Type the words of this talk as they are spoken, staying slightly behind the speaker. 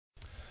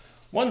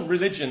One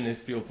religion,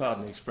 if you'll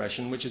pardon the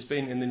expression, which has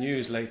been in the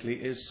news lately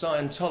is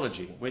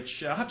Scientology,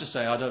 which I have to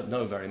say I don't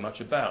know very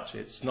much about.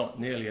 It's not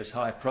nearly as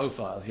high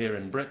profile here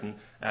in Britain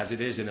as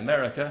it is in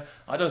America.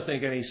 I don't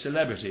think any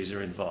celebrities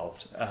are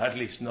involved, at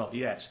least not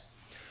yet.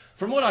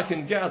 From what I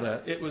can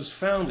gather, it was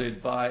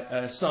founded by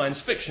a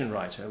science fiction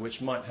writer, which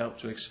might help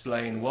to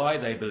explain why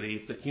they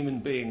believe that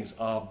human beings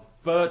are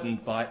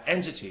burdened by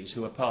entities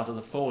who are part of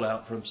the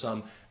fallout from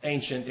some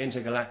ancient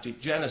intergalactic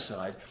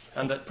genocide,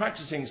 and that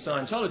practicing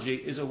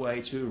Scientology is a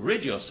way to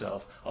rid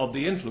yourself of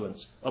the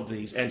influence of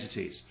these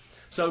entities.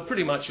 So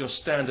pretty much your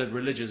standard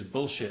religious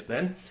bullshit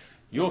then.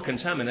 You're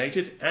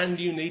contaminated and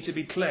you need to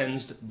be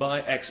cleansed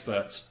by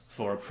experts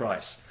for a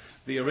price.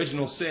 The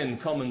original sin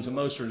common to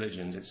most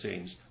religions, it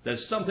seems.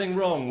 There's something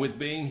wrong with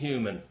being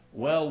human.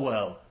 Well,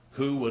 well,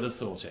 who would have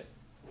thought it?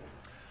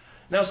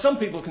 Now, some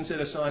people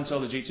consider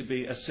Scientology to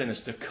be a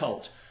sinister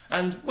cult.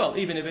 And, well,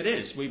 even if it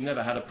is, we've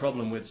never had a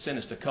problem with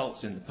sinister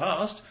cults in the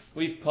past.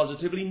 We've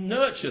positively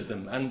nurtured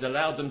them and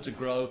allowed them to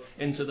grow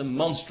into the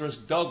monstrous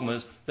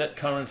dogmas that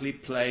currently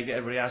plague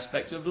every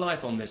aspect of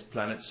life on this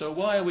planet. So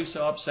why are we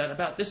so upset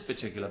about this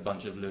particular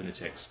bunch of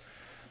lunatics?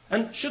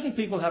 And shouldn't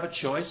people have a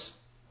choice?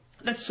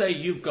 Let's say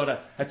you've got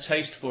a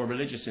taste for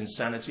religious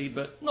insanity,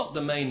 but not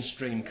the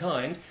mainstream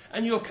kind,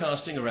 and you're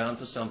casting around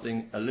for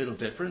something a little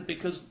different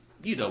because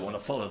you don't want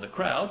to follow the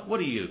crowd.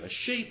 What are you, a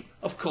sheep?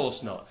 Of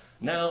course not.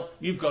 Now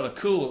you've got a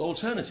cool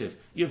alternative.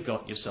 You've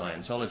got your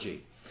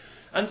Scientology.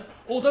 And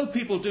although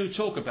people do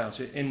talk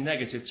about it in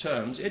negative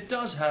terms, it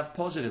does have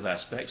positive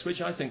aspects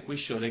which I think we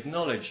should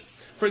acknowledge.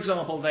 For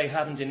example, they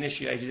haven't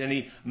initiated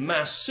any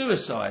mass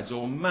suicides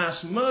or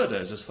mass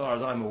murders as far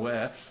as I'm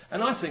aware,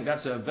 and I think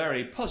that's a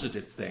very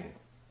positive thing.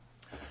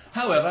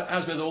 However,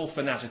 as with all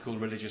fanatical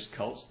religious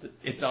cults,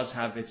 it does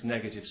have its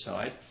negative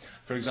side.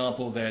 For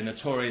example, they're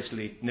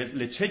notoriously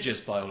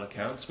litigious by all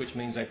accounts, which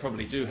means they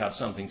probably do have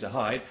something to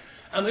hide.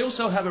 And they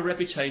also have a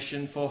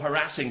reputation for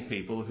harassing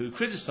people who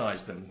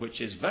criticize them,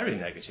 which is very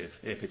negative,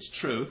 if it's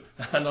true.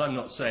 And I'm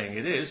not saying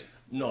it is,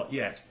 not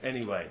yet,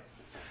 anyway.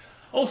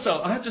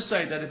 Also, I have to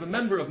say that if a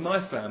member of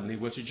my family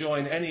were to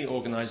join any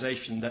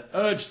organisation that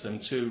urged them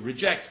to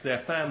reject their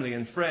family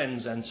and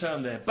friends and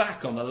turn their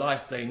back on the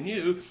life they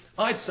knew,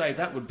 I'd say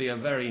that would be a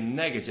very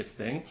negative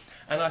thing.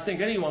 And I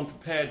think anyone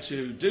prepared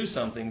to do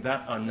something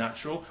that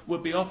unnatural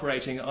would be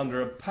operating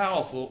under a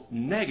powerful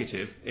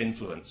negative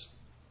influence.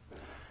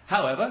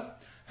 However,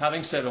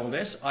 having said all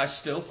this, I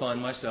still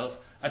find myself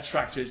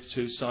attracted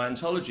to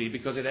Scientology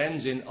because it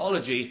ends in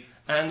ology,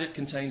 and it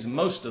contains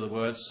most of the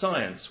word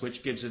science,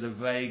 which gives it a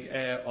vague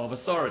air of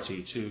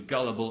authority to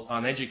gullible,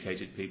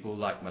 uneducated people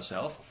like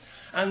myself.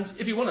 And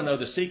if you want to know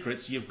the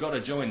secrets, you've got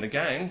to join the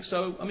gang.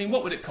 So, I mean,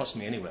 what would it cost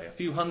me anyway? A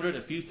few hundred,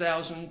 a few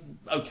thousand?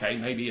 Okay,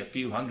 maybe a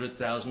few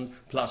 100,000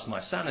 plus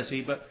my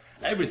sanity, but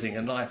everything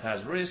in life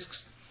has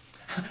risks.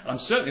 I'm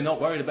certainly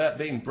not worried about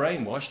being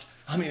brainwashed.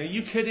 I mean, are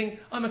you kidding?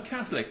 I'm a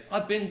Catholic.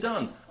 I've been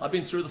done. I've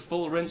been through the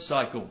full rinse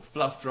cycle,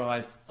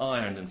 fluff-dried,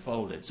 ironed and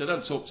folded. So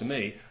don't talk to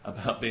me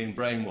about being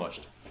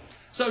brainwashed.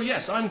 So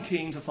yes, I'm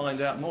keen to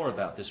find out more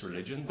about this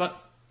religion,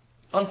 but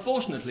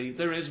unfortunately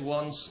there is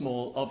one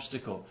small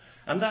obstacle,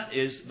 and that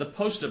is the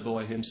poster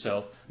boy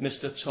himself,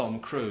 Mr. Tom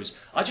Cruise.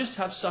 I just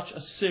have such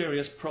a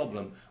serious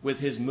problem with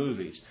his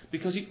movies,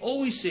 because he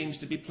always seems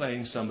to be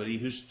playing somebody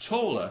who's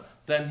taller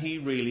than he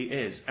really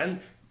is. And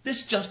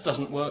this just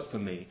doesn't work for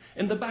me.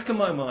 In the back of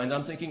my mind,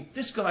 I'm thinking,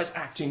 this guy's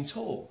acting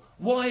tall.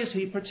 Why is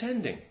he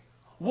pretending?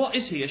 What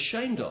is he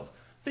ashamed of?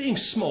 Being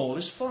small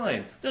is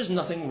fine. There's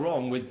nothing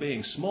wrong with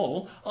being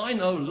small. I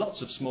know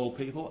lots of small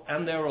people,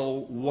 and they're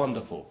all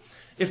wonderful.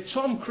 If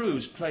Tom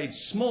Cruise played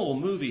small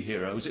movie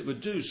heroes, it would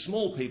do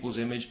small people's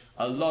image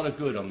a lot of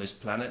good on this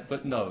planet,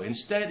 but no.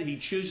 Instead, he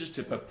chooses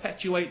to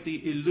perpetuate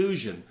the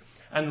illusion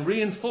and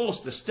reinforce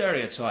the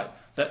stereotype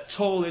that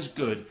tall is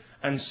good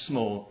and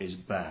small is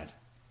bad.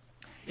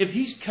 If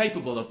he's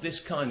capable of this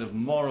kind of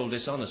moral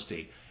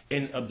dishonesty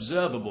in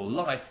observable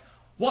life,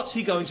 what's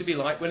he going to be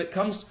like when it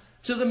comes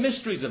to the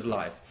mysteries of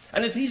life?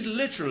 And if he's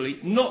literally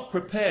not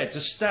prepared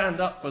to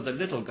stand up for the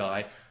little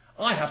guy,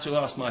 I have to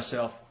ask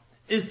myself,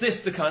 is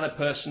this the kind of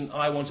person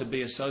I want to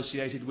be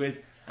associated with?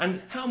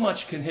 And how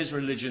much can his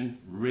religion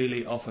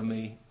really offer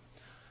me?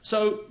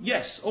 So,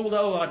 yes,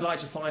 although I'd like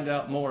to find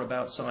out more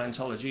about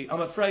Scientology,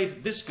 I'm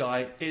afraid this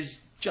guy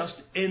is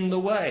just in the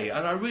way,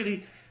 and I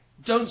really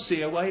don't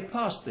see a way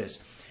past this.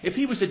 If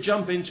he was to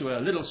jump into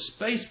a little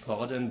space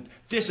pod and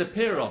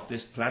disappear off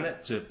this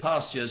planet to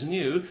pastures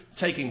new,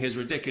 taking his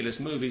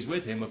ridiculous movies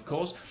with him, of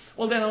course,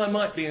 well then I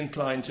might be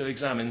inclined to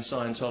examine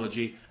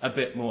Scientology a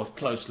bit more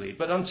closely.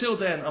 But until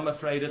then, I'm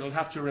afraid it'll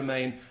have to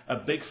remain a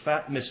big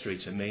fat mystery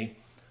to me.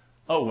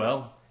 Oh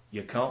well,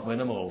 you can't win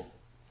them all.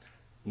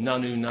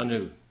 Nanu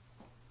nanu.